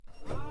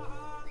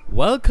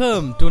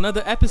Welcome to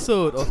another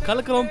episode of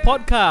Kalakarom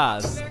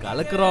Podcast.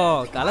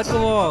 Kalakarom,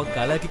 Kalakarom,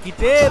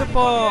 Kalakikite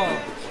irpom.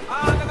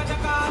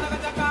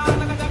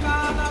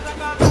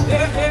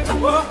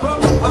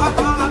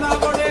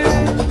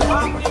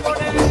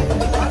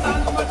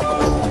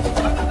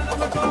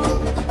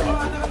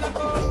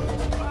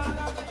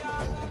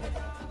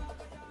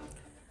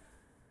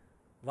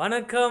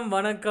 வணக்கம்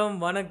வணக்கம்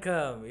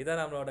வணக்கம்.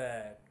 இதான் நம்மளோட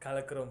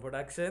கலக்கரோம்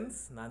ப்ரொடக்ஷன்ஸ்.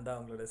 நான் தான்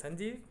உங்களோட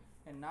சஞ்சீவ்.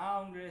 நான்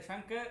உங்களோட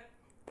சங்கர்.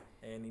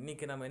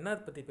 இன்னைக்கு நம்ம என்ன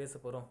பற்றி பேச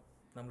போகிறோம்?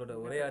 நம்மளோட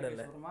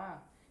உரையாடல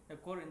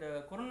இந்த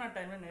கொரோனா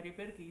டைமில் நிறைய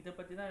பேருக்கு இதை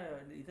பற்றி தான்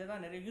இதை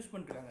தான் நிறைய யூஸ்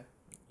பண்ணிருக்காங்க.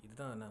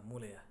 இதுதான் நான்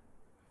மூளையா?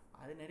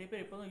 அது நிறைய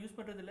பேர் இப்போ தான் யூஸ்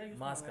பண்ணுறது இல்லை.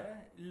 மாஸ்கா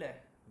இல்லை,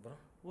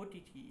 அப்புறம்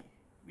OTT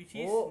which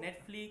is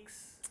Netflix,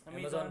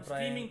 Amazon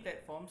streaming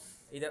platforms.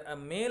 இதை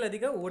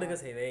மேலதிக ஊடக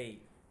சேவை.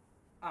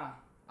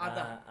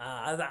 அதான்.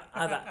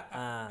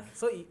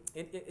 ஸோ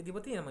இதை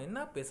பற்றி நம்ம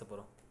என்ன பேச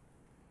போகிறோம்?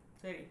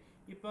 சரி,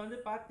 இப்போ வந்து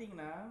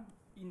பார்த்தீங்கன்னா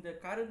இந்த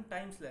கரண்ட்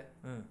டைம்ஸில்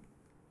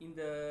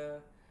இந்த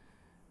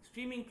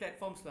streaming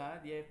பிளாட்ஃபார்ம்ஸ்லாம்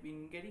they have been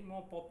getting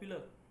more popular,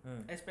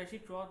 especially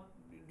throughout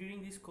during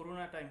this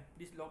corona time,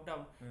 this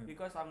lockdown,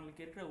 because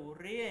அவங்களுக்கு இருக்கிற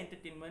ஒரே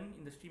என்டர்டெயின்மெண்ட்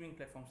இந்த ஸ்ட்ரீமிங்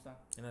பிளாட்ஃபார்ம்ஸ் தான்.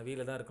 ஏன்னா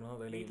வீட்டில் தான் இருக்கணும்,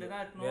 வீட்டில்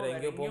தான் இருக்கணும், வேற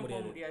எங்கேயும் போக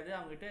முடியாது.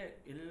 அவங்ககிட்ட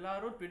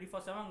எல்லாரும்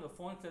 24/7 அவங்க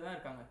ஃபோன்ஸில் தான்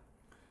இருக்காங்க.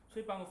 ஸோ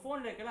இப்போ அவங்க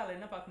ஃபோனில் இருக்கலாம், அதில்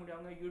என்ன பார்க்க முடியும்?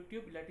 அவங்க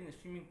யூடியூப் இல்லாட்டி இந்த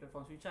streaming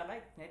platforms which are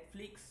like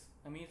Netflix,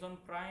 Amazon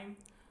Prime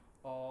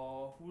or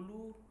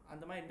Hulu,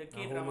 அந்த மாதிரி இந்த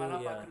கே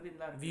ட்ராமாலாம் பார்க்குறது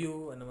இதெல்லாம் வியூ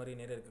அந்த மாதிரி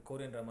நிறைய இருக்குது.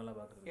 கொரியன் ட்ராமாலாம்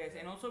பார்க்குறது. Yes,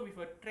 and also with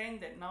a trend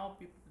that now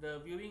the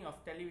viewing of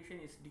television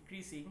is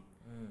decreasing,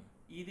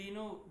 இது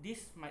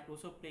this might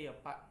also play a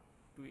part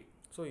to it.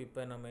 So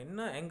இப்போ நம்ம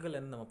என்ன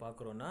ஆங்கிள்லேருந்து நம்ம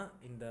பார்க்குறோன்னா,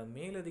 இந்த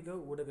மேலதிக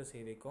ஊடக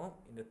சேவைக்கும்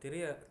இந்த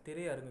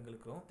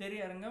திரையரங்குகளுக்கும்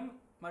திரையரங்கம்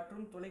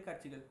மற்றும்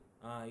தொலைக்காட்சிகள்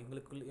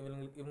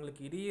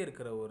இவங்களுக்கு இடையே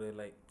இருக்கிற ஒரு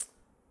லைக்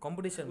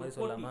காம்படிஷன் மாதிரி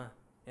சொல்லலாமா?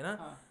 ஏன்னா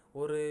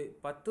ஒரு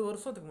 10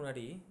 வருஷத்துக்கு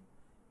முன்னாடி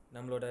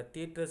நம்மளோட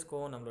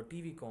தியேட்டர்ஸ்க்கும் நம்மளோட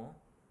டிவிக்கும்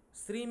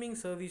ஸ்ட்ரீமிங்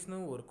சர்வீஸ்னு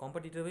ஒரு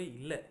காம்படிட்டிவே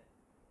இல்லை.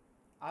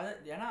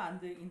 ஏன்னா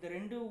இந்த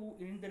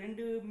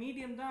ரெண்டு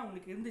மீடியம் தான்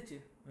அவங்களுக்கு இருந்துச்சு.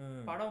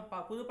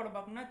 புது படம்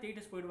பார்க்கணும்னா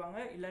தியேட்டர்ஸ் போயிடுவாங்க,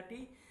 இல்லாட்டி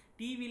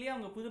டிவிலேயே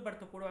அவங்க புது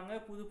படத்தை போடுவாங்க,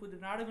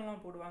 புது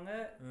நாடகம்லாம் போடுவாங்க,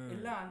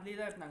 எல்லாம் அதுலேயே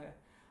தான் இருந்தாங்க.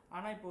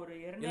 ஆனால் இப்போ ஒரு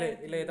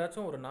இல்லை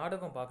ஏதாச்சும் ஒரு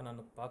நாடகம்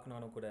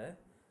பார்க்கணும் கூட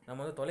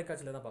நம்ம வந்து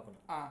தொலைக்காட்சியில் தான்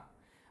பார்க்கணும்.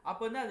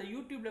 அப்போ வந்து அது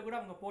யூடியூப்ல கூட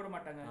அவங்க போட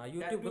மாட்டாங்க.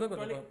 யூடியூப்ல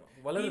தான்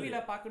டிவில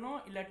பார்க்கணும்,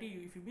 இல்லாட்டி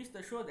if you miss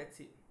the show that's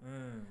it.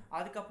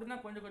 அதுக்கப்புறம்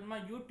தான் கொஞ்சமா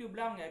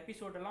யூடியூப்ல அவங்க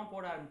எபிசோட் எல்லாம்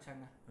போட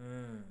ஆரம்பிச்சாங்க.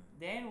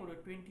 தென் ஒரு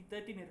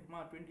 2013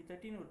 இருக்குமா,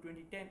 2013 ஒரு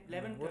 2010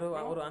 11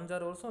 ஒரு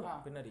 5-6 வருஷம்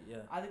பின்னாடி.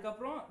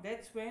 அதுக்கப்புறம்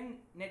that's when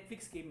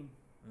Netflix came in.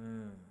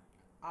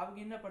 அவங்க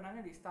என்ன பண்ணாங்க?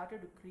 they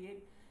started to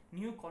create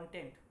new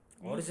content,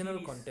 original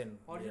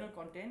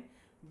content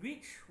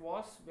which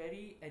was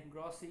very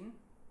engrossing,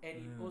 and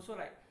it also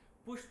like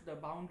push the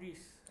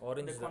boundaries.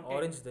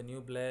 Orange the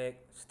New Black,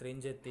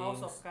 Stranger Things,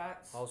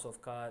 House of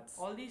Cards.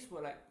 All these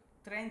were like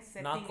trend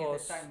setting at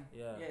the time.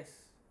 Yes,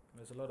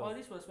 there's a lot all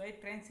this was very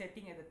trend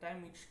setting at the time,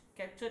 which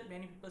captured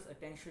many people's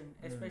attention,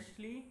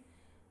 especially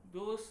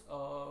those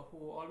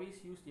who always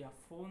use their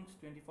phones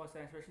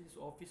 24/7, especially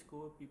these office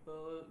go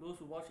people, those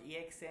who watch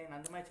AXN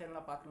and my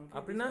channel பார்க்கணும்,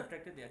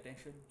 attracted their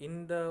attention.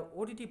 இந்த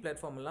OTT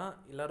பிளாட்ஃபார்ம்லாம்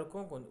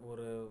எல்லாருக்கும் கொஞ்சம்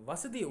ஒரு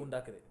வசதியை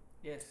உண்டாக்குது.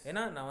 S,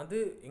 ஏன்னா நான் வந்து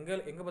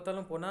எங்கே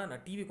பார்த்தாலும் போனால்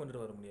நான் டிவி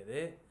கொண்டுட்டு வர முடியாது,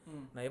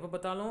 நான் எப்போ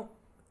பார்த்தாலும்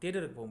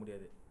தியேட்டருக்கு போக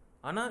முடியாது.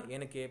 ஆனால்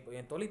எனக்கு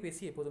என்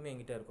தொலைபேசி எப்போதுமே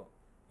என்கிட்ட இருக்கும்,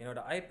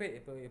 என்னோடய ஐபேட்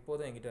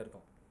எப்போதும் என்கிட்ட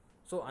இருக்கும்.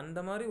 ஸோ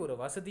அந்த மாதிரி ஒரு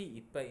வசதி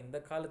இப்போ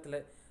இந்த காலத்தில்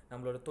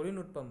நம்மளோட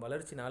தொழில்நுட்பம்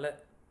வளர்ச்சினால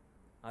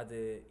அது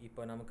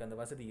இப்போ நமக்கு அந்த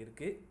வசதி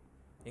இருக்குது.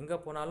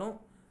 எங்கே போனாலும்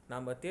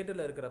நம்ம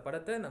தியேட்டரில் இருக்கிற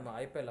படத்தை நம்ம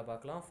ஐபேடில்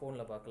பார்க்கலாம்,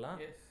 ஃபோனில் பார்க்கலாம்.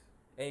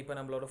 இப்போ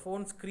நம்மளோட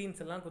ஃபோன்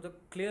ஸ்க்ரீன்ஸ் எல்லாம் கொஞ்சம்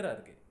கிளியராக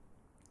இருக்குது,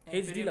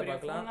 ஹெச்டியில்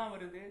பார்க்கலாம்,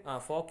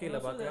 4Kல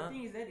பார்க்கலாம்.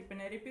 இப்போ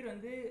நிறைய பேர்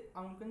வந்து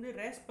அவங்களுக்கு வந்து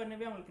ரெஸ்ட்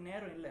பண்ணவே அவங்களுக்கு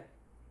நேரம் இல்லை.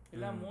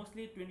 எல்லாம்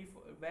மோஸ்ட்லி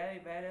 24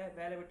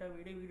 வேலை விட்டால்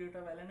வீடு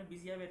விட்டால் வேலைன்னு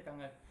பிஸியாகவே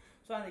இருக்காங்க.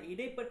 ஸோ அந்த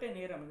இடைப்பட்ட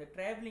நேரம், இந்த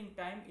ட்ராவலிங்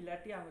டைம்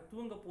இல்லாட்டி அவங்க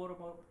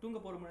தூங்க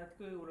போகிற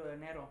நேரத்துக்கு ஒரு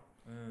நேரம்,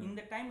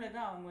 இந்த டைம்ல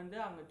தான் அவங்க வந்து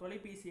அவங்க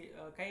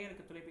கையில்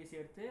இருக்க தொலைபேசி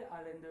எடுத்து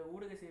அதில் இந்த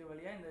ஊடக சேவை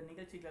வழியாக இந்த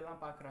நிகழ்ச்சிகள் எல்லாம்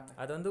பார்க்குறாங்க.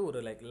 அது வந்து ஒரு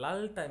லைக்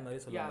லல் டைம்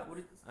மாதிரி சொல்லலாம்.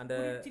 ஒரு அந்த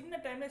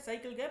சின்ன டைம்ல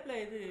சைக்கிள் கேப்ல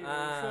இது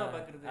ஷோ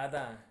பார்க்குறது.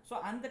 அதான். ஸோ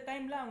அந்த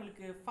டைம்ல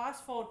அவங்களுக்கு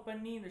ஃபாஸ்ட் ஃபார்வர்ட்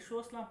பண்ணி இந்த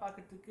ஷோஸ்லாம்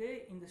பார்க்கறதுக்கு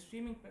இந்த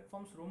ஸ்ட்ரீமிங்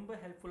பிளாட்ஃபார்ம்ஸ் ரொம்ப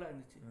ஹெல்ப்ஃபுல்லாக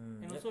இருந்துச்சு.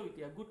 And also with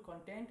good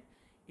content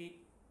it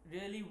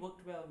really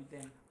worked well with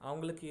them.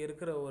 அவங்களுக்கு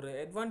இருக்கிற ஒரு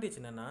அட்வான்டேஜ்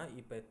என்னன்னா,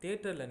 இப்போ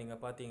தியேட்டரில் நீங்கள்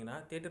பார்த்தீங்கன்னா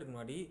தியேட்டருக்கு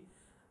முன்னாடி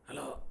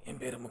ஹலோ என்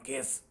பேர்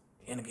முகேஷ்,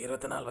 எனக்கு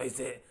 24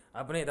 வயசு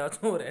அப்படின்னு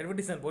ஏதாச்சும் ஒரு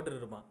அட்வர்டைஸ்மெண்ட்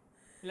போட்டுட்டு இருப்பான்.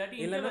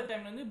 இல்லைன்னா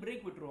டைம்ல வந்து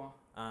பிரேக் விட்டுருவான்,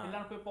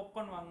 எல்லாரும் போய்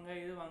பாப்கார்ன் வாங்குங்க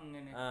இது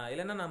வாங்குங்கன்னு.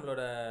 இல்லைன்னா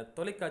நம்மளோட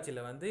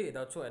தொலைக்காட்சியில் வந்து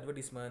ஏதாச்சும்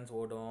அட்வர்டைஸ்மெண்ட்ஸ்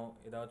ஓடும்,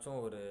 ஏதாச்சும்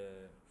ஒரு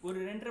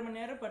 2.5 மணி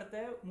நேரம்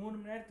படத்தை 3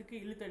 மணி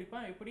நேரத்துக்கு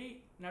இழுத்தடிப்பான், எப்படி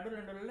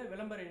நடுவில்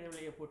விளம்பர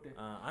இடைவெளியை போட்டு.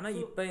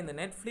 ஆனால் இப்போ இந்த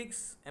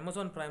Netflix,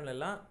 Amazon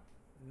பிரைம்லலாம்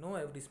no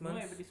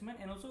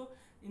advertisement and also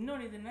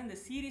இன்னொன்று இது என்ன, இந்த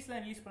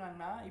சீரீஸ்லாம் ரிலீஸ்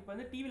பண்ணாங்கன்னா இப்போ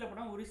வந்து டிவியில்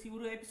போனால் ஒரு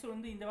எபிசோட்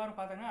வந்து இந்த வாரம்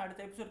பார்த்தாங்கன்னா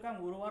அடுத்த எபிசோடுக்கு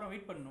அவங்க ஒரு வாரம்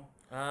வெயிட் பண்ணணும்.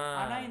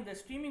 ஆனால் இந்த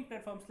ஸ்ட்ரீமிங்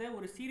பிளாட்ஃபார்ம்ஸில்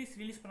ஒரு சீரீஸ்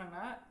ரிலீஸ்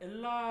பண்ணாங்கன்னா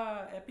எல்லா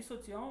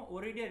எபிசோட்ஸையும்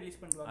ஒரேடியாக ரிலீஸ்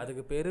பண்ணுவாங்க.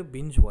 அதுக்கு பேர்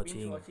பிஞ்ச்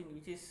வாட்சிங்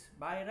விச் இஸ்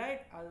பை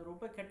ரைட். அது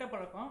ரொம்ப கெட்ட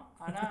பழக்கம்.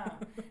 ஆனால்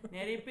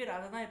நிறைய பேர்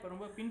அதை தான் இப்போ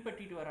ரொம்ப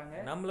பின்பற்றிட்டு வராங்க.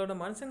 நம்மளோட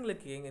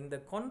மனுஷங்களுக்கு இந்த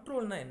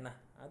கண்ட்ரோல்னா என்ன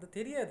அது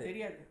தெரியாது.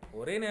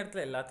 ஒரே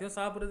நேரத்தில் எல்லாத்தையும்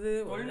சாப்பிடுறது.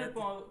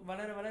 தொழில்நுட்பம்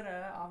வளர வளர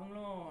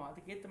அவங்களும்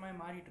அதுக்கேற்ற மாதிரி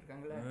மாறிட்டு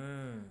இருக்காங்களே.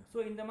 ஸோ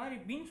இந்த மாதிரி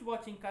பிஞ்ச்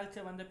வாட்சிங்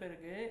கல்ச்சர் வந்த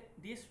பிறகு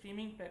these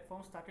streaming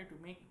platforms started to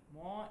make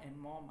more and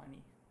more money.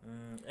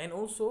 And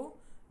also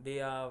they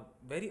are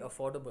very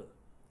affordable.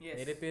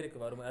 நிறைய பேருக்கு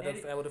வரும்.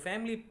 அது ஒரு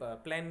ஃபேமிலி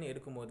பிளான்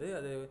எடுக்கும்போது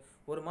அது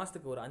ஒரு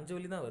மாதத்துக்கு ஒரு 5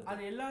 வழி தான் வருது.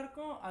 அது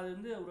எல்லாருக்கும் அது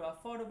வந்து ஒரு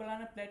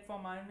அஃபோர்டபுளான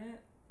பிளாட்ஃபார்மானு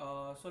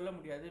சொல்ல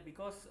முடியாது.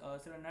 பிகாஸ்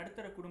சில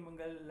நடுத்தர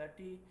குடும்பங்கள்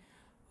இல்லாட்டி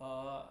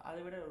அதை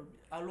விட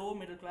லோ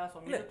மிடில் கிளாஸ்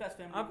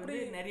ஃபேமிலி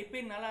நிறைய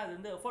பேர்னால அது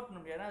வந்து அஃபோர்ட் பண்ண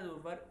முடியாது. அது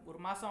ஒரு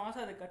மாதம்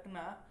அதை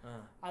கட்டுனா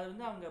அது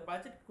வந்து அவங்க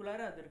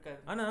பட்ஜெட்டுக்குள்ளார அது இருக்காது.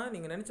 ஆனால்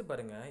நீங்கள் நினச்சி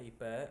பாருங்கள்,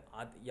 இப்போ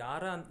அது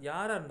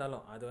யாராக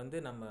இருந்தாலும் அது வந்து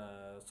நம்ம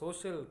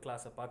சோஷியல்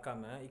கிளாஸை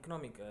பார்க்காம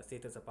எக்கனாமிக்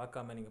ஸ்டேட்டஸை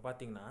பார்க்காம நீங்கள்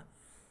பார்த்தீங்கன்னா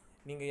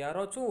நீங்கள்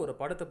யாராச்சும் ஒரு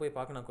படத்தை போய்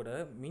பார்க்கனா கூட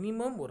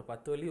மினிமம் ஒரு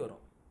 10 வழி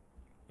வரும்.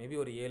 மேபி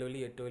ஒரு 7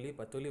 வழி 8 வழி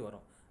 10 வழி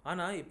வரும்.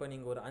 ஆனால் இப்போ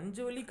நீங்கள் ஒரு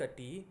 5 வழி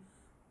கட்டி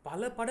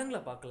பல படங்களை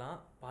பார்க்கலாம்,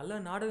 பல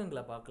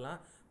நாடகங்களை பார்க்கலாம்,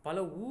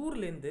 பல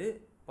ஊர்லேருந்து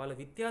பல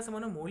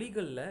வித்தியாசமான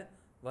மொழிகளில்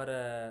வர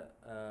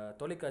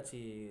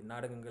தொலைக்காட்சி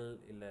நாடகங்கள்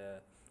இல்லை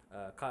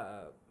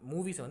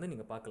மூவிஸை வந்து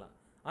நீங்கள் பார்க்கலாம்.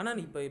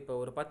 ஆனால் இப்போ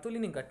ஒரு 10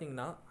 வழி நீங்கள்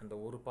கட்டிங்கன்னா அந்த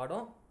ஒரு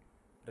படம்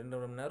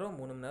 2 மணி நேரம்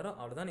 3 மணி நேரம்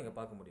அவ்வளோதான் நீங்கள்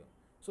பார்க்க முடியும்.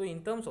 So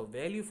in terms of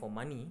value for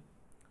money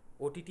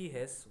OTT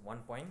has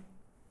 1 point,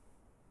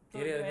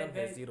 Teriyarangam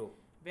has 0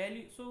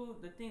 value. So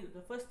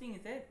the first thing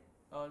is that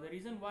the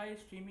reason why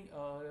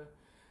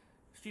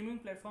streaming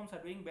platforms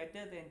are doing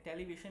better than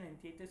television and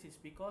theaters is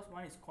because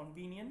one is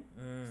convenient,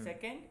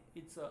 second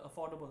it's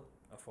affordable,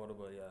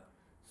 yeah.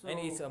 So, and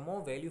it's a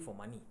more value for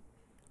money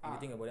if you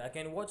think about it. I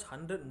can watch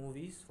 100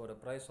 movies for the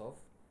price of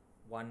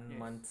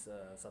 1 month's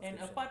subscription.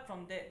 And apart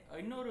from that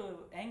இன்னொரு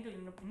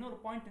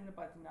point என்ன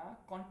பார்த்தீங்கன்னா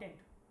content.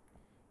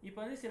 இப்போ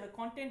வந்து சில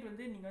content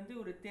வந்து நீங்கள் வந்து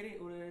ஒரு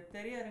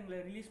திரையரங்கில்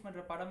ரிலீஸ்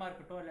பண்ணுற படமாக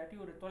இருக்கட்டும், இல்லாட்டி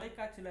ஒரு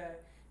தொலைக்காட்சியில்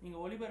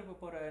நீங்கள் ஒளிபரப்ப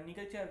போகிற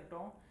நிகழ்ச்சியாக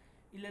இருக்கட்டும்,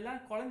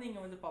 இல்லைலாம் குழந்தைங்க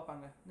வந்து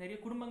பார்ப்பாங்க, நிறைய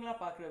குடும்பங்களாக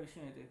பார்க்குற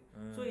விஷயம் இது.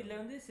 ஸோ இதில்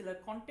வந்து சில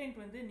கான்டென்ட்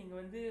வந்து நீங்கள்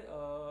வந்து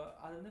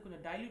அதை வந்து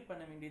கொஞ்சம் டைல்யூட்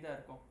பண்ண வேண்டியதாக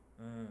இருக்கும்.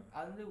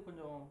 அது வந்து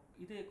கொஞ்சம்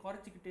இது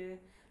குறைச்சிக்கிட்டு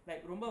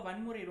லைக் ரொம்ப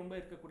வன்முறை ரொம்ப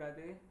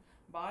இருக்கக்கூடாது,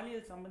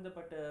 பாலியல்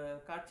சம்மந்தப்பட்ட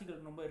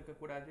காட்சிகள் ரொம்ப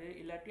இருக்கக்கூடாது,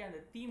 இல்லாட்டி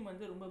அந்த தீம்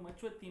வந்து ரொம்ப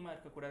மெச்சுவர் தீமாக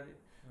இருக்கக்கூடாது.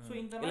 ஸோ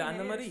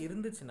அந்த மாதிரி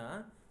இருந்துச்சுன்னா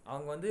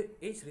அவங்க வந்து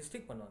ஏஜ்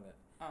ரெஸ்ட்ரிக்ட் பண்ணுவாங்க,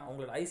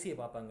 அவங்களோட ஐசியை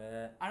பார்ப்பாங்க.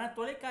 ஆனால்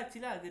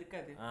தொலைக்காட்சியில் அது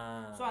இருக்காது.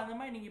 ஸோ அந்த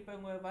மாதிரி நீங்கள் இப்போ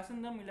உங்கள்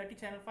வசந்தம் இல்லாட்டி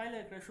சேனல் 5ல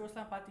இருக்கிற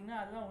ஷோஸ்லாம் பார்த்தீங்கன்னா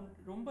அதெல்லாம்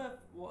ரொம்ப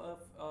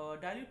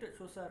டைல்யூட்டட்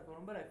ஷோஸாக இருக்கும்,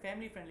 ரொம்ப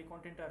ஃபேமிலி ஃப்ரெண்ட்லி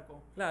கான்டென்ட்டாக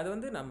இருக்கும். இல்லை அது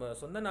வந்து நம்ம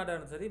சொந்த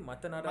நாடாக சரி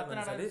மற்ற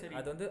நாடாக சரி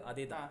அது வந்து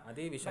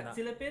அதே விஷயம்.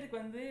 சில பேருக்கு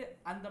வந்து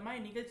அந்த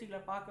மாதிரி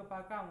நிகழ்ச்சிகளை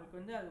பார்க்க அவங்களுக்கு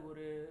வந்து அது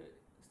ஒரு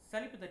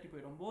சலிப்பு தட்டி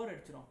போயிடும், போர்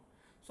அடிச்சிடும்.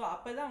 ஸோ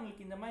அப்போ தான்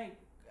அவங்களுக்கு இந்த மாதிரி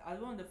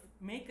அதுவும் அந்த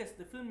makers,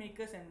 the film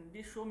makers and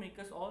these show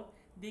makers all,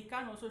 they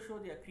can't also show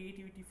their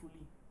creativity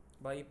fully.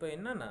 இப்போ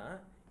என்னன்னா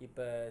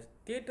இப்போ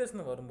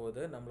தியேட்டர்ஸ்னு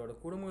வரும்போது நம்மளோட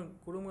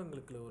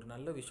குடும்பங்களுக்கு ஒரு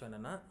நல்ல விஷயம்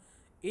என்னென்னா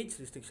ஏஜ்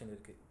ரெஸ்ட்ரிக்ஷன்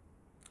இருக்குது.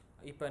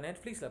 இப்போ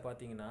நெட்ஃப்ளிக்ஸில்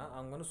பார்த்தீங்கன்னா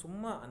அவங்க வந்து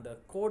சும்மா அந்த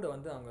கோடை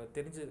வந்து அவங்க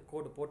தெரிஞ்ச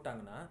கோடு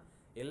போட்டாங்கன்னா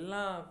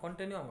எல்லா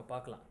கான்டென்ட்டையும் அவங்க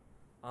பார்க்கலாம்,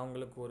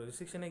 அவங்களுக்கு ஒரு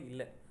ரெஸ்ட்ரிக்ஷனே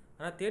இல்லை.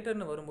 ஆனால்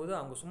தியேட்டர்னு வரும்போது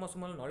அவங்க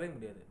சும்மா நுழைய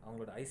முடியாது,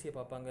 அவங்களோட ஐசியை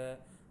பார்ப்பாங்க,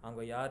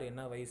 அவங்க யார்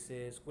என்ன வயசு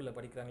ஸ்கூலில்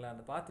படிக்கிறாங்களா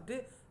அதை பார்த்துட்டு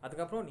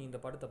அதுக்கப்புறம் நீ இந்த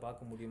படத்தை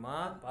பார்க்க முடியுமா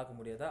பார்க்க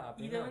முடியாதா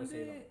அப்படின்னு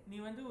வந்து நீ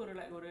வந்து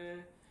ஒரு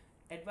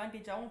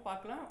அட்வான்டேஜாகவும்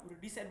பார்க்கலாம், ஒரு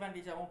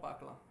டிஸ்அட்வான்டேஜாகவும்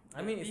பார்க்கலாம்.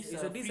 I mean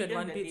it's a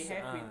disadvantage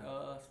with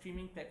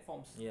streaming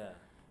platforms. Yeah.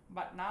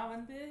 But நான்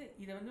வந்து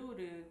இதை வந்து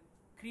ஒரு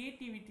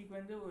கிரியேட்டிவிட்டிக்கு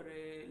வந்து ஒரு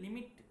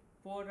லிமிட்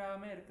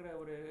போடாமல் இருக்கிற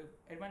ஒரு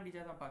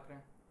அட்வான்டேஜாக தான்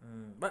பார்க்குறேன்.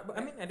 But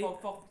I mean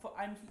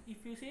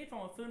if you see it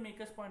from a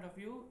filmmaker's point of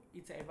view,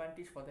 it's an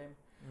advantage for them.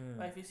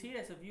 But if you see it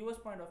as a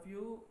viewer's point of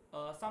view,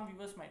 some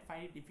viewers might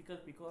find it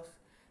difficult because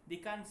they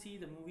can't see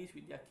the movies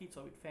with their kids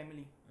or with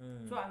family.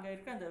 So அங்கே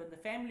இருக்க அந்த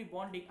family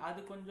bonding அது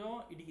கொஞ்சம்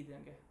இடிக்குது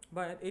அங்கே.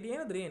 But இது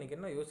ஏன்னா தெரியும் எனக்கு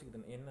என்ன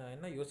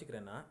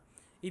யோசிக்கிறேன்னா,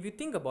 if you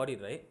think about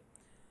it right,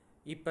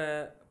 இப்போ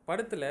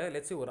படத்தில்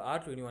லெட்ஸ் ஒரு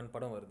R21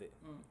 படம் வருது,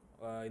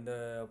 இந்த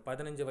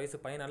 15 வயசு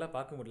பையனால்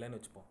பார்க்க முடியலன்னு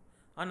வச்சுப்போம்.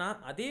 ஆனால்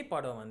அதே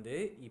படம் வந்து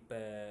இப்போ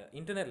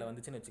இன்டர்நெட்டில்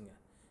வந்துச்சுன்னு வச்சுங்க,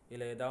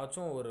 இல்லை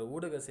ஏதாச்சும் ஒரு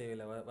ஊடக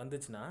சேவையில்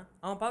வந்துச்சுன்னா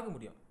அவன் பார்க்க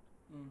முடியும்,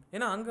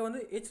 ஏன்னா அங்கே வந்து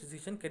ஏஜ்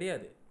ரெஸ்ட்ரிக்ஷன்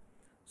கிடையாது.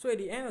 So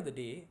at the end of the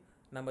டே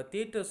நம்ம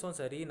தியேட்டர்ஸும்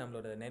சரி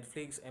நம்மளோட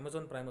நெட்ஃப்ளிக்ஸ்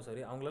அமேசான் ப்ரைமும்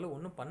சரி அவங்களால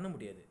ஒன்றும் பண்ண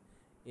முடியாது.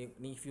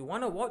 If you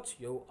want watch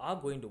you are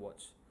going to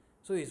watch.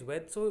 So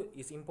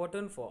it's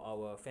important for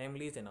our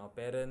families and our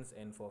parents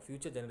and for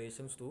future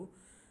generations to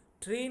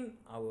train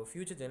our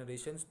future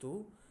generations to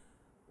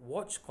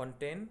watch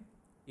content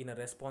in a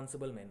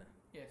responsible manor.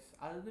 S,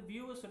 அது வந்து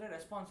வியூவர்ஸோட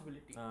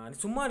responsibility.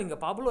 சும்மா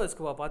நீங்கள் Pablo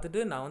எஸ்கோபா பார்த்துட்டு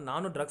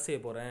நானும் drugs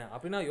செய்ய போகிறேன்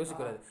அப்படின்னா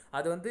யோசிக்கூடாது.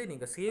 அது வந்து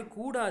நீங்கள்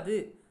செய்யக்கூடாது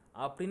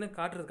அப்படின்னு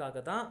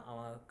காட்டுறதுக்காக தான்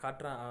அவன்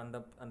காட்டுறான். அந்த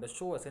அந்த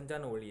ஷோவை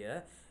செஞ்சான ஒழிய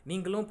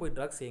நீங்களும் போய்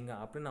ட்ரக்ஸ் செய்யுங்க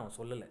அப்படின்னு அவன்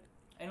சொல்லலை.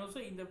 அண்ட்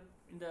ஆல்சோ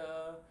இந்த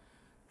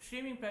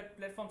ஸ்ட்ரீமிங்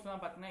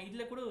பிளாட்ஃபார்ம்ஸ்லாம் பார்த்தீங்கன்னா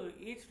இதில் கூட ஒரு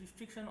ஏஜ்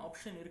ரெஸ்ட்ரிக்ஷன்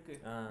ஆப்ஷன் இருக்கு.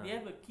 They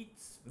have a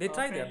kids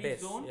friendly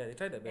zone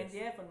and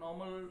they have a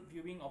normal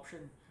viewing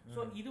option. So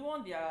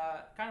இதுவும் they are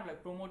kind of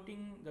like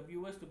promoting the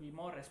viewers to be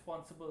more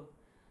responsible.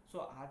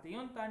 So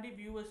அதையும் தாண்டி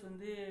viewers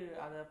வந்து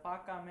அதை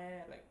பார்க்காம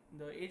like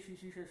இந்த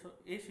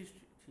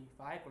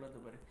வாய்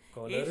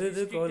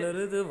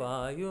கொலருது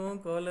வாயும்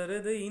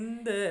கொலருது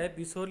இந்த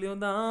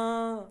எபிசோட்லயும்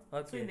தான்.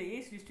 ஸோ இந்த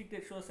ஏஜ்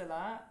ரெஸ்ட்ரிக்டட் ஷோஸ்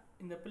எல்லாம்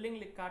இந்த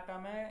பிள்ளைங்களுக்கு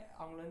காட்டாம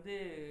அவங்க வந்து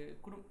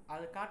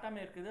அதை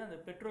காட்டாம இருக்குது அந்த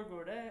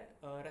பெற்றோர்களோட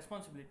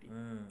ரெஸ்பான்சிபிலிட்டி,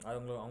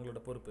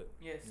 அவங்களோட பொறுப்பு.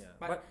 எஸ்,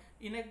 பட்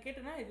எனக்கு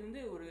கேட்டேன்னா இது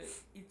வந்து ஒரு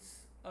it's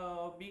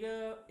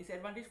figure it's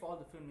advantage for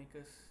the film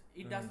makers.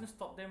 It doesn't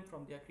stop them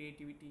from their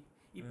creativity.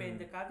 இப்போ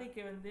இந்த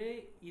கதைக்கு வந்து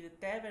இது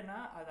தேவைன்னா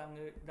அது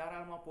அவங்க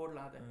தாராளமாக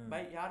போடலாம், அதை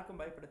யாருக்கும்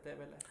பயப்பட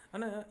தேவையில்லை.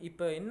 ஆனால்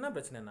இப்போ என்ன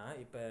பிரச்சனைனா,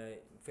 இப்போ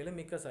ஃபிலிம்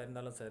மேக்கர்ஸாக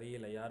இருந்தாலும் சரி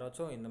இல்லை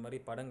யாராச்சும் இந்த மாதிரி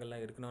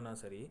படங்கள்லாம் எடுக்கணும்னா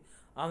சரி,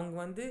 அவங்க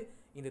வந்து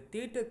இந்த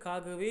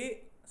தியேட்டருக்காகவே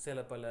சில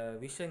பல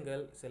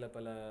விஷயங்கள், சில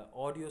பல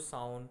ஆடியோ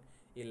சவுண்ட்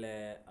இல்லை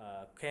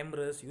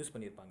கேமராஸ் யூஸ்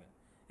பண்ணியிருப்பாங்க.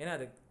 ஏன்னா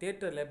அது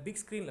தியேட்டரில்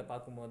பிக் ஸ்க்ரீனில்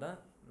பார்க்கும்போது தான்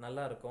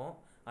நல்லாயிருக்கும்,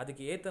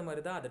 அதுக்கு ஏற்ற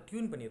மாதிரி தான் அதை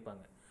டியூன்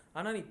பண்ணியிருப்பாங்க.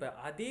 ஆனால் இப்போ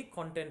அதே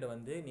கான்டென்ட்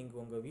வந்து நீங்கள்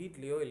உங்கள்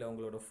வீட்லேயோ இல்லை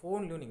உங்களோட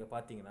ஃபோன்லேயோ நீங்கள்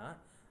பார்த்தீங்கன்னா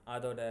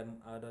அதோட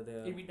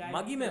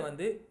மகிமை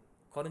வந்து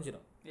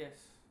குறைஞ்சிடும்.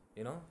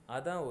 ஏன்னோ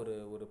அதுதான் ஒரு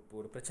ஒரு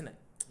ஒரு பிரச்சனை.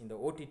 இந்த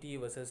ஓடிடி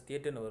வர்சஸ்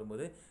தியேட்டர்னு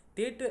வரும்போது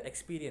தியேட்டர்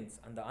எக்ஸ்பீரியன்ஸ்,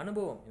 அந்த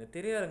அனுபவம், இந்த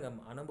திரையரங்கம்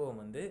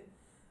அனுபவம் வந்து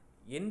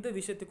எந்த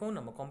விஷயத்துக்கும்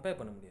நம்ம கம்பேர்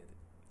பண்ண முடியாது.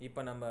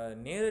 இப்போ நம்ம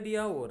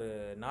நேரடியாக ஒரு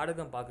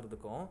நாடகம்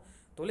பார்க்குறதுக்கும்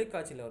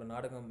தொலைக்காட்சியில் ஒரு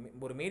நாடகம்,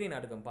 ஒரு மேடை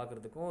நாடகம்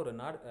பார்க்குறதுக்கும் ஒரு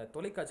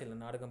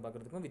தொலைக்காட்சியில் நாடகம்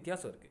பார்க்குறதுக்கும்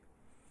வித்தியாசம் இருக்குது.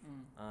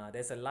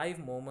 There's a live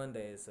moment,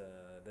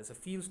 there's a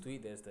feels to it,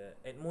 there's the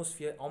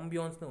atmosphere,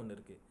 ambience-னு ஒன்று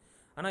இருக்குது.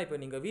 ஆனால் இப்போ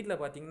நீங்கள் வீட்டில்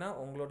பார்த்தீங்கன்னா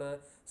உங்களோட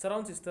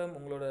சரவுண்ட் சிஸ்டம்,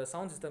 உங்களோட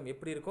சவுண்ட் சிஸ்டம்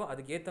எப்படி இருக்கோ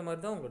அதுக்கு ஏற்ற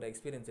மாதிரி தான் உங்களோட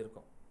எக்ஸ்பீரியன்ஸ்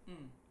இருக்கும்.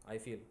 I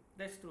feel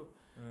that's true.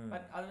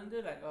 But அது வந்து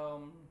லைக்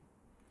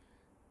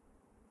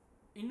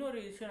இன்னொரு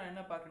விஷயம் நான்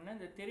என்ன பார்க்குறேன்னா,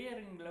 இந்த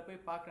திரையரங்குகளை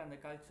போய் பார்க்குற அந்த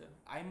culture.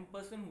 I'm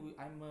person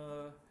I'm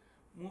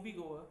movie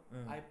Gower.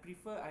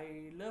 I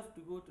love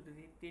to go to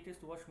the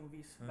theatres to watch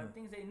movies. But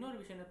things இன்னொரு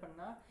விஷயம் என்ன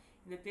பண்ணால்,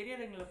 இந்த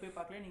திரையரங்கில் போய்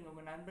பார்க்கல, நீங்கள்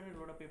உங்கள்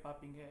நண்பர்களோட போய்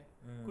பார்ப்பீங்க,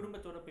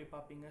 குடும்பத்தோட போய்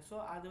பார்ப்பீங்க. ஸோ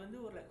அது வந்து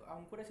ஒரு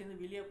அவங்க கூட சேர்ந்து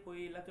வெளியே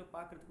போய் எல்லாத்தையும்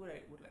பார்க்குறதுக்கு ஒரு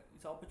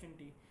இட்ஸ்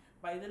ஆப்பர்ச்சுனிட்டி.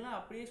 இப்போ இதெல்லாம்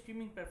அப்படியே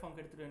ஸ்ட்ரீமிங் பிளாட்ஃபார்ம்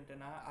எடுத்துகிட்டு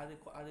வந்துட்டேன்னா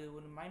அது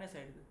ஒரு மைனஸ்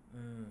ஆகிடுது.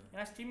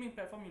 ஏன்னா ஸ்ட்ரீமிங்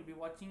பிளாட்ஃபார்ம் வில் பி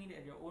வாட்சிங் it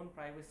at your own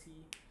privacy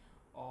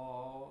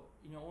R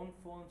in your own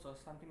phones or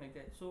something like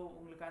that. So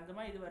உங்களுக்கு அந்த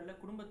மாதிரி இது வரல,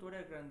 குடும்பத்தோடு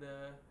இருக்கிற அந்த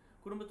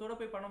குடும்பத்தோடு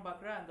போய் படம்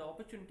பார்க்குற அந்த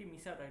ஆப்பர்ச்சுனிட்டி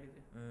மிஸ் அவுட்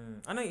ஆகிடுது.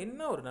 ஆனால்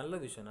என்ன ஒரு நல்ல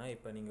விஷயம்னா,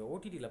 இப்போ நீங்கள்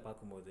ஓடிடியில்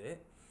பார்க்கும்போது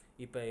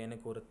இப்போ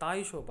எனக்கு ஒரு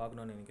தாய் ஷோ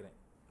பார்க்கணுன்னு நினைக்கிறேன்,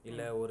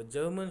 இல்லை ஒரு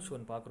ஜெர்மன்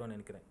ஷோன்னு பார்க்குறோன்னு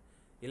நினைக்கிறேன்,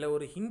 இல்லை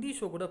ஒரு ஹிந்தி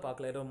ஷோ கூட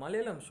பார்க்கல, இல்லை ஒரு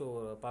மலையாளம் ஷோ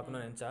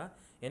பார்க்கணுன்னு நினச்சா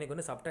எனக்கு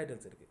வந்து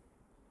சப்டைட்டில்ஸ் இருக்குது.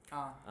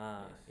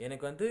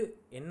 எனக்கு வந்து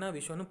என்ன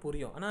விஷயம்னு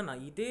புரியும். ஆனால்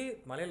நான் இதே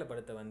மலையாள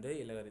படத்தை வந்து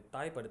இல்லை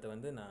தாய் படத்தை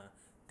வந்து நான்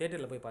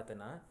தேட்டரில் போய்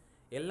பார்த்தேன்னா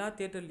எல்லா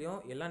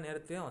தேட்டர்லேயும் எல்லா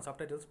நேரத்துலையும் அவன்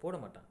சப்டைட்டில்ஸ் போட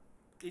மாட்டான்.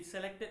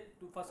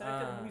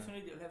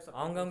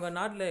 அவங்கவுங்க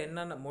நாட்டில்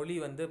என்னென்ன மொழி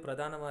வந்து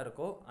பிரதானமாக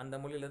இருக்கோ அந்த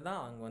மொழியில் தான்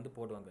அவங்க வந்து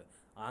போடுவாங்க.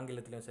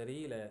 ஆங்கிலத்துலேயும் சரி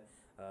இல்லை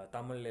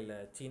தமிழ் இல்லை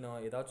சீனா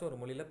ஏதாச்சும் ஒரு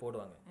மொழியில்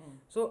போடுவாங்க.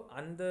 ஸோ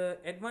அந்த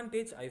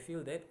advantage I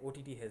feel that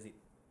OTT has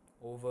it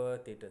over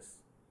theatres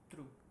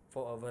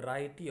for a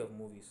variety of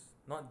movies,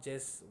 not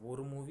just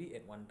ஒரு movie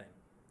at one time.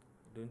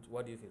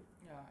 What do you feel?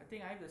 Yeah, I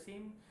think I have the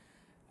same.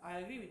 I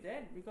agree with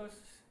that because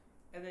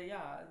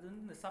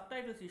the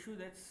subtitles issue,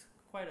 that's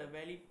quite a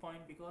valid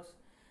point because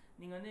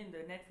நீங்கள் வந்து இந்த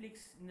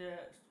Netflix இந்த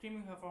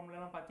streaming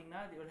பிளாட்ஃபார்ம்லாம்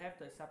பார்த்தீங்கன்னா they will have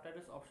the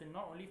subtitles option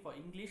not only for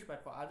English but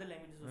for other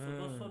languages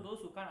also. So those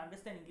who can't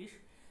understand English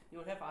you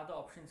will have other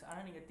options.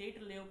 ஆனால் நீங்கள்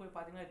தியேட்டர்லேயோ போய்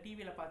பார்த்தீங்கன்னா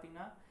டிவியில்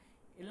பார்த்தீங்கன்னா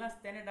எல்லாம்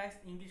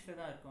ஸ்டாண்டர்டைஸ்ட் இங்கிலீஷில்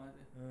தான் இருக்கும்.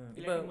 அது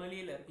இப்போ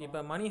மொழியில் இருக்கும்.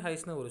 இப்போ மணி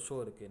ஹைஸ்னு ஒரு ஷோ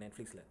இருக்குது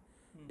நெட்ஃப்ளிக்ஸில்.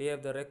 they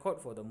have the record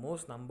for the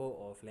most number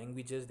of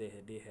languages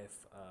they have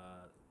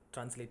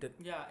translated.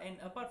 Yeah, and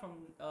apart from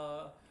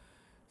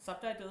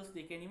subtitles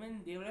they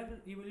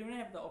will even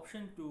have the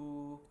option to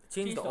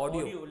change the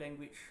audio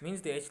language.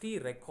 Means they actually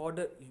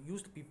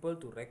used people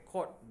to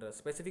record the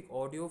specific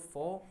audio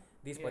for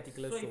this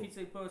particular show. So if it's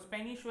a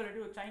Spanish show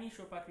or Chinese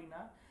show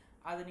பார்த்தீங்கன்னா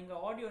அது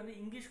நீங்கள் audio வந்து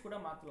English கூட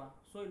மாற்றலாம்.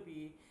 So இப்படி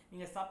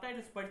நீங்கள்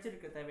subtitles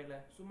படிச்சிருக்க தேவையில்லை,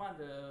 சும்மா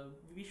அந்த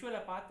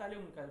விஷுவலை பார்த்தாலே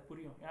உங்களுக்கு அது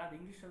புரியும், ஏன்னா அது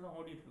இங்கிலீஷில் தான்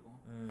ஓடிட்டு இருக்கும்.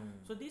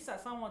 So these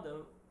are some of the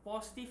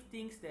positive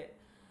things that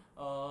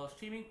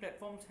streaming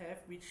platforms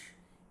have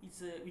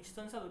which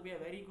turns out to be a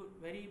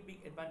very big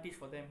advantage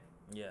for them.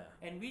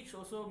 Yeah. And which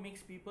also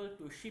makes people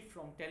to shift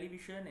from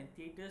television and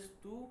theaters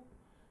to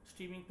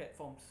streaming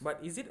platforms. But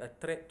is it a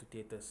threat to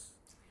theaters?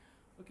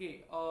 Okay,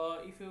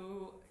 if you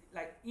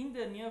like in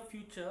the near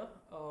future,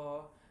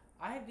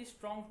 I have this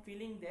strong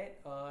feeling that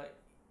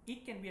it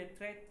can be a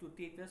threat to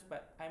theaters,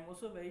 but I'm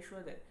also very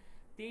sure that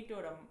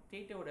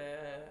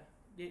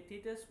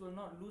theaters will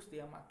not lose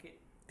their market.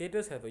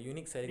 Theaters have a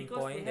unique selling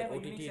point that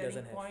OTT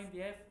doesn't have.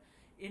 They have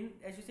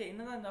as you say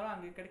என்னதான் இருந்தாலும்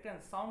அங்கே கிடைக்கிற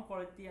அந்த sound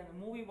quality அந்த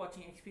movie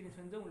வாட்சிங்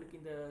experience வந்து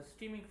உங்களுக்கு இந்த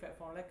ஸ்ட்ரீமிங்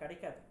பிளாட்ஃபார்மில்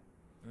கிடைக்காது.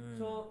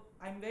 So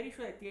I'm very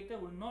sure that theatre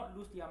will not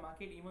lose their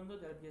market even though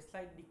there will be a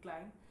slight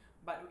decline.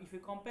 But if you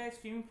compare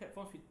streaming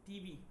platforms with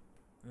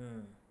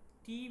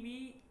TV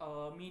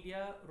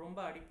media ரொம்ப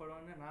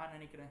அடிப்படம்னு நான்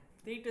நினைக்கிறேன்.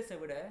 தியேட்டர்ஸை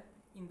விட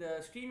இந்த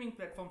ஸ்ட்ரீமிங்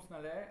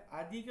பிளாட்ஃபார்ம்ஸ்னால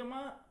அதிக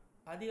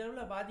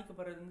அளவில்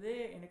பாதிக்கப்படுறது வந்து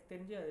எனக்கு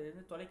தெரிஞ்சு அது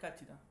வந்து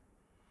தொலைக்காட்சி தான்.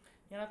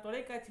 ஏன்னா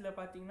தொலைக்காட்சியில்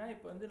பார்த்தீங்கன்னா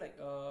இப்போ வந்து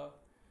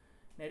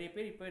நிறைய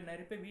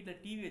பேர் வீட்டில்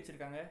டிவி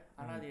வச்சுருக்காங்க.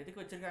 ஆனால் அது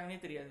எதுக்கு வச்சுருக்காங்கன்னே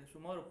தெரியாது.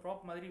 சும்மா ஒரு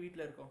ப்ராப் மாதிரி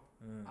வீட்டில் இருக்கும்.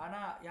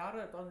 ஆனால்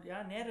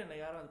யாரும் நேரம் இல்லை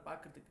யாரும் அதை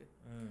பார்க்கறதுக்கு.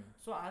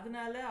 ஸோ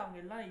அதனால அவங்க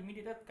எல்லாம்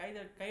இமீடியட்டாக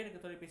கையெடுக்க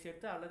தொலைபேசி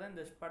எடுத்து அதில் தான்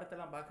இந்த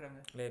படத்தெல்லாம் பார்க்குறாங்க.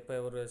 இல்லை இப்போ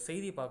ஒரு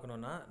செய்தி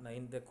பார்க்கணுன்னா நான்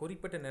இந்த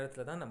குறிப்பிட்ட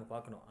நேரத்தில் தான் நம்ம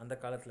பார்க்கணும். அந்த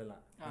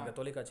காலத்துலலாம் நீங்கள்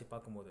தொலைக்காட்சி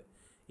பார்க்கும்போது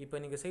இப்போ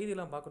நீங்கள்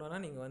செய்தியெல்லாம் பார்க்கணுன்னா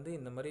நீங்கள் வந்து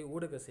இந்த மாதிரி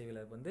ஊடக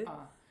சேவையில் வந்து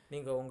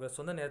நீங்கள் உங்கள்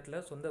சொந்த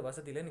நேரத்தில் சொந்த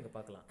வசதியில் நீங்கள்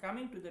பார்க்கலாம்.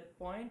 கமிங் டு தட்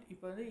பாயிண்ட்,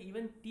 இப்போ வந்து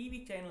ஈவன்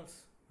டிவி சேனல்ஸ்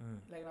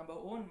லைக் நம்ம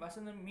ஓன்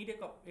வசந்தம் மீடியா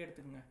காப்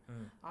எடுத்துக்கோங்க.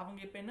 அவங்க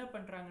இப்போ என்ன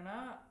பண்ணுறாங்கன்னா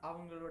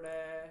அவங்களோட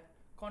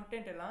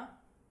கான்டென்ட் எல்லாம்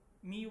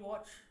மீ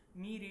வாட்ச்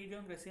மீ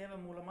ரேடியோங்கிற சேவை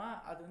மூலமாக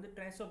அது வந்து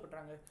ட்ரான்ஸ்ஃபர்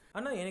பண்ணுறாங்க.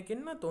 ஆனால் எனக்கு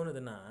என்ன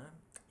தோணுதுன்னா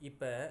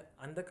இப்போ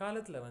அந்த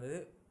காலத்தில் வந்து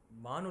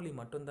வானொலி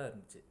மட்டும்தான்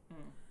இருந்துச்சு.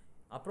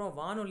 அப்புறம்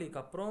வானொலிக்கு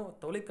அப்புறம்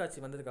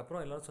தொலைக்காட்சி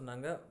வந்ததுக்கப்புறம் எல்லோரும்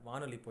சொன்னாங்க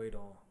வானொலி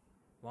போயிடும்,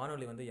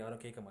 வானொலி வந்து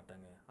யாரும் கேட்க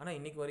மாட்டாங்க. ஆனால்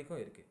இன்றைக்கி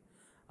வரைக்கும் இருக்குது.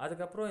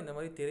 அதுக்கப்புறம் இந்த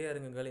மாதிரி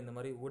திரையரங்குகள் இந்த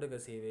மாதிரி ஊடக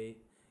சேவை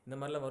இந்த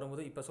மாதிரிலாம்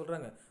வரும்போது இப்போ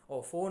சொல்கிறாங்க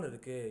ஃபோன்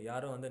இருக்குது,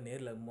 யாரும் வந்து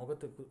நேரில்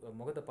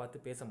முகத்தை பார்த்து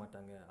பேச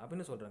மாட்டாங்க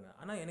அப்படின்னு சொல்கிறாங்க.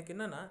 ஆனால் எனக்கு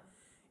என்னென்னா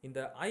இந்த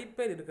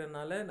ஐபேட்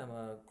இருக்கிறதுனால நம்ம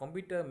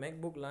கம்ப்யூட்டர்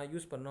மேக்புக்லாம்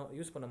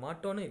யூஸ் பண்ண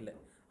மாட்டோன்னு இல்லை.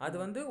 அது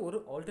வந்து ஒரு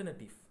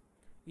alternative,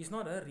 is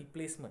not a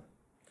replacement.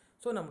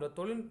 So நம்மளோட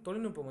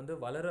தொழில்நுட்பம் வந்து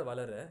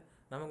வளர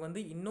நமக்கு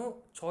வந்து இன்னும்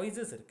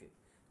சாய்ஸஸ் இருக்குது.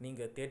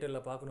 நீங்கள்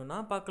தியேட்டரில் பார்க்கணுன்னா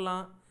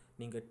பார்க்கலாம்,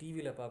 நீங்கள்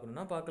டிவியில்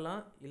பார்க்கணுன்னா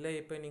பார்க்கலாம், இல்லை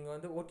இப்போ நீங்கள்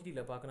வந்து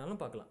ஓடிடியில்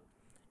பார்க்கனாலும் பார்க்கலாம்.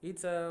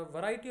 It's a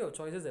variety of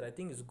choices that I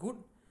think is good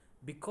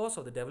because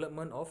of the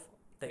development of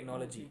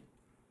technology.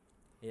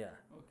 Yeah.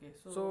 Okay.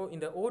 So in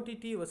the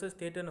OTT versus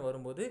theatre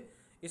வரும்போது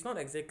it's not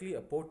exactly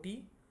a போட்டி,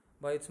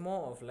 but it's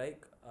more of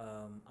like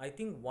I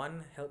think one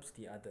helps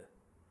the other.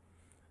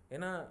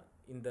 ஏன்னா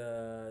இந்த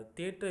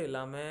theatre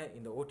இல்லாமல்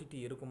இந்த OTT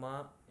இருக்குமா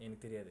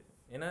எனக்கு தெரியாது.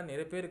 ஏன்னா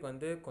நிறைய பேருக்கு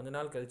வந்து கொஞ்ச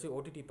நாள் கழித்து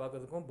ஓடிடி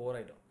பார்க்கறதுக்கும் போர்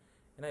ஆகிடும்.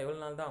 ஏன்னா எவ்வளோ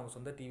நாள் தான் அவங்க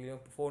சொந்த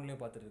டிவிலையும்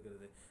ஃபோன்லேயும் பார்த்துட்டு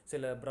இருக்கிறது.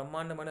 சில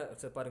பிரம்மாண்டமான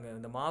பாருங்கள்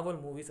இந்த மார்வல்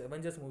மூவிஸ்,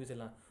 அவெஞ்சர்ஸ் மூவிஸ்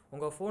எல்லாம்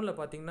உங்கள் ஃபோனில்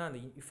பார்த்தீங்கன்னா அந்த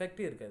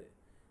இஃபெக்டே இருக்காது.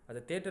 அது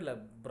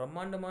தியேட்டரில்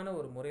பிரம்மாண்டமான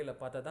ஒரு முறையில்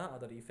பார்த்தா தான்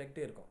அதோட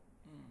இஃபெக்டே இருக்கும்.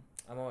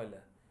 ஆமாவா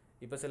இல்லை?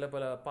 இப்போ சில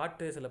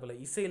பல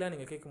இசையெல்லாம்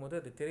நீங்கள் கேட்கும்போது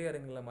அது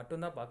திரையரங்கில்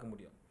மட்டும்தான் பார்க்க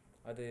முடியும்.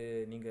 அது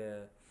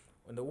நீங்கள்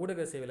இந்த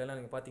ஊடக சேவையிலலாம்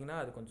நீங்கள் பார்த்தீங்கன்னா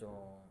அது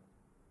கொஞ்சம்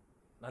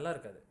நல்லா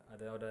இருக்காது.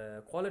 அதோட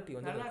குவாலிட்டி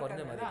வந்து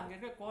குறைஞ்ச மாதிரி அங்கே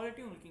இருக்க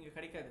குவாலிட்டி உங்களுக்கு இங்கே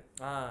கிடைக்காது.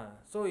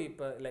 ஸோ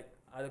இப்போ லைக்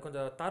அது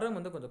கொஞ்சம் தரம்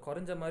வந்து கொஞ்சம்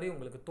குறைஞ்ச மாதிரி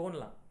உங்களுக்கு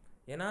தோணலாம்.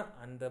 ஏன்னா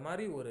அந்த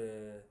மாதிரி ஒரு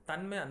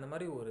தன்மை, அந்த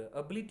மாதிரி ஒரு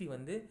அபிலிட்டி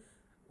வந்து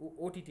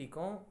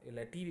ஓடிடிக்கும்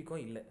இல்லை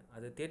டிவிக்கும் இல்லை.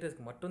 அது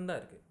தியேட்டர்ஸ்க்கு மட்டும்தான்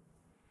இருக்குது.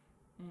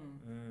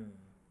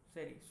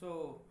 சரி, so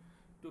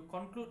to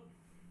conclude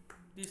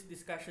this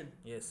discussion,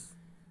 S,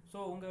 so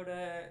உங்களோட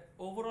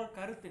ஓவரால்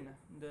கருத்து என்ன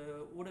இந்த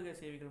ஊடக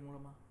சேவைகள்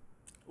மூலமாக?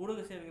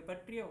 ஊடக சேவைகள்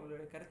பற்றிய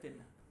உங்களோட கருத்து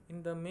என்ன?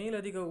 இந்த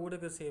மேலதிக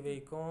ஊடக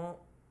சேவைக்கும்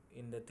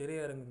இந்த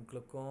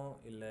திரையரங்குகளுக்கும்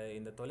இல்லை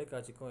இந்த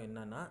தொலைக்காட்சிக்கும்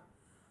என்னன்னா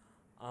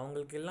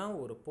அவங்களுக்கெல்லாம்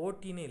ஒரு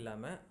போட்டின்னு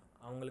இல்லாமல்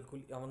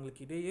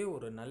அவங்களுக்கு இடையே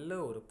ஒரு நல்ல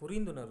ஒரு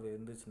புரிந்துணர்வு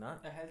இருந்துச்சுன்னா,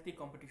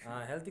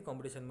 ஹெல்த்தி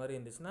காம்படிஷன் மாதிரி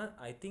இருந்துச்சுன்னா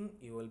I think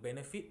you will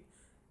benefit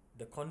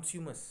the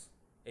consumers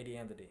Ed the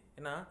end of the டே.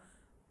 ஏன்னா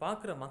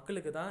பார்க்குற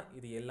மக்களுக்கு தான்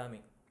இது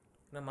எல்லாமே.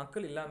 ஏன்னா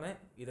மக்கள் இல்லாமல்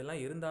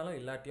இதெல்லாம் இருந்தாலும்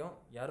இல்லாட்டியும்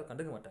யாரும்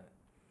கண்டுக்க மாட்டாங்க.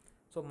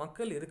 ஸோ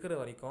மக்கள் இருக்கிற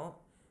வரைக்கும்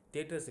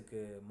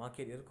தியேட்டர்ஸுக்கு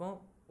மார்க்கெட் இருக்கும்,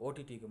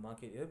 ஓடிடிக்கு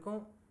மார்க்கெட்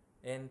இருக்கும்,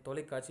 அண்ட்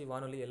தொலைக்காட்சி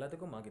வானொலி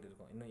எல்லாத்துக்கும் மார்க்கெட்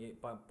இருக்கும்.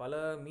 இன்னும் பல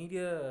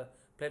மீடியா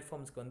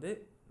பிளாட்ஃபார்ம்ஸ்க்கு வந்து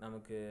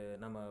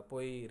நம்ம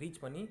போய்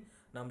ரீச் பண்ணி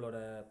நம்மளோட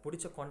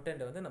பிடிச்ச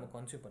கான்டென்ட்டை வந்து நம்ம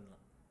கன்சியூம்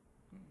பண்ணலாம்.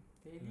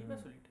 தெளிவாக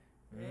சொல்லிட்டேன்.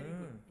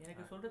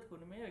 எனக்கு சொல்கிறதுக்கு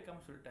ஒன்றுமே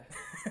வைக்காமல் சொல்லிட்டேன்.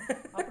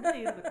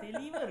 அப்படிதான் இருக்கும்,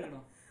 தெளிவாக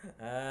இருக்கணும்.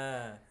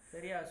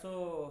 சரியா? ஸோ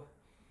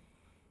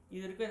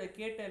இது இருக்க இதை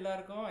கேட்ட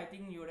எல்லாருக்கும் I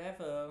think you would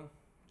have a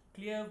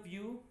clear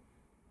view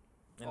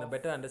and a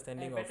better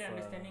understanding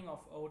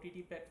of OTT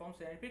platforms.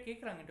 நிறைய பேர்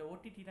கேக்குறாங்க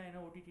OTT-னா என்ன,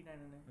 OTT-னா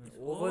என்ன?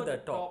 over the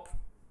top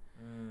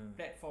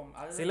platform.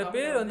 சில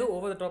பேர் வந்து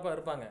over the top-ஆ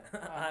இருப்பாங்க.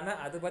 ஆனா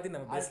அது பத்தி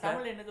நம்ம பேசலாம்.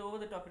 தமிழ்ல என்னது over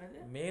the top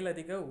என்னது?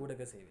 மேலதிக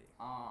ஊடக சேவை.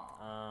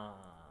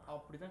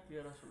 அப்படிதான்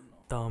கிளியரா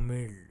சொல்லணும்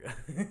தமிழ்.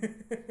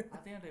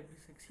 அதே எப்படி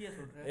செக்ஸியா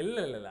சொல்ற?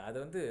 இல்ல அது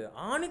வந்து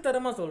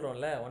ஆணித்தரமா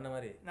சொல்றோம்ல ஒன்ன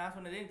மாதிரி. நான்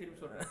சொன்னதே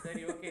திருப்பி சொல்றேன்.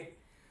 சரி, ஓகே.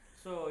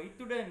 சோ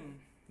இத்துடன்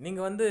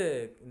நீங்கள் வந்து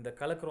இந்த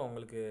கலக்கிறோம்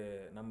உங்களுக்கு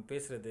நம்ம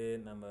பேசுகிறது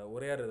நம்ம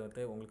உரையாடுறது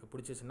வந்து உங்களுக்கு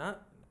பிடிச்சிச்சுன்னா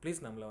ப்ளீஸ்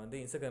நம்மளை வந்து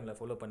இன்ஸ்டாகிராமில்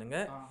ஃபாலோ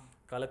பண்ணுங்கள்,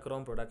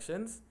 கலக்கிறோம்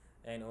ப்ரொடக்ஷன்ஸ்.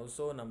 அண்ட்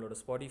ஆல்சோ நம்மளோட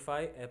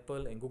ஸ்பாட்டிஃபை,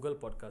 ஆப்பிள் அண்ட் கூகுள்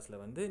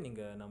பாட்காஸ்ட்டில் வந்து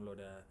நீங்கள்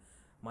நம்மளோட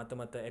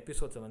மற்ற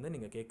எபிசோட்ஸை வந்து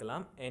நீங்கள்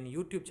கேட்கலாம். அண்ட்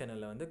யூடியூப்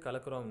சேனலில் வந்து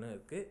கலக்கிறோம்னு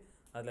இருக்குது,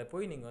 அதில்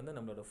போய் நீங்கள் வந்து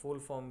நம்மளோட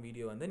ஃபுல் ஃபார்ம்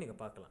வீடியோ வந்து நீங்கள்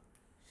பார்க்கலாம்.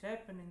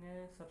 ஷேர்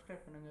பண்ணுங்கள்,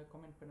 சப்ஸ்கிரைப் பண்ணுங்கள்,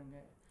 கமெண்ட்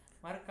பண்ணுங்கள்,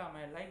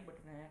 மறக்காமல் லைக்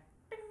பட்டனை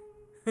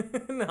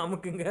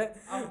அமுக்குங்க.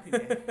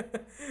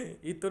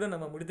 இத்துடன்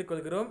நம்ம முடித்துக்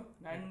கொள்கிறோம்.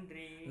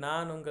 நன்றி.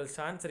 நான் உங்கள்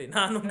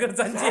நான் உங்கள்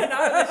சஞ்சீவ்.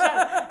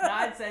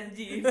 நான்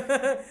சஞ்சீவ்.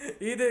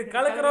 இது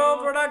கலக்கிறோம்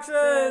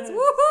productions.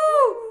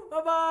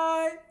 Bye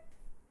bye.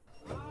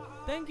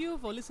 Thank you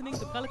for listening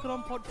to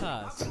Kalakaram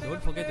Podcast.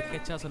 Don't forget to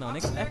catch us on our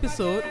next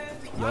episode.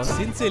 Yours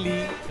sincerely,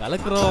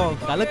 Kalakaram,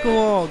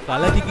 Kalakkuvom,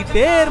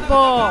 Kalakikite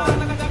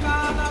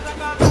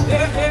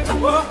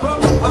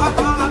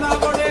irpom.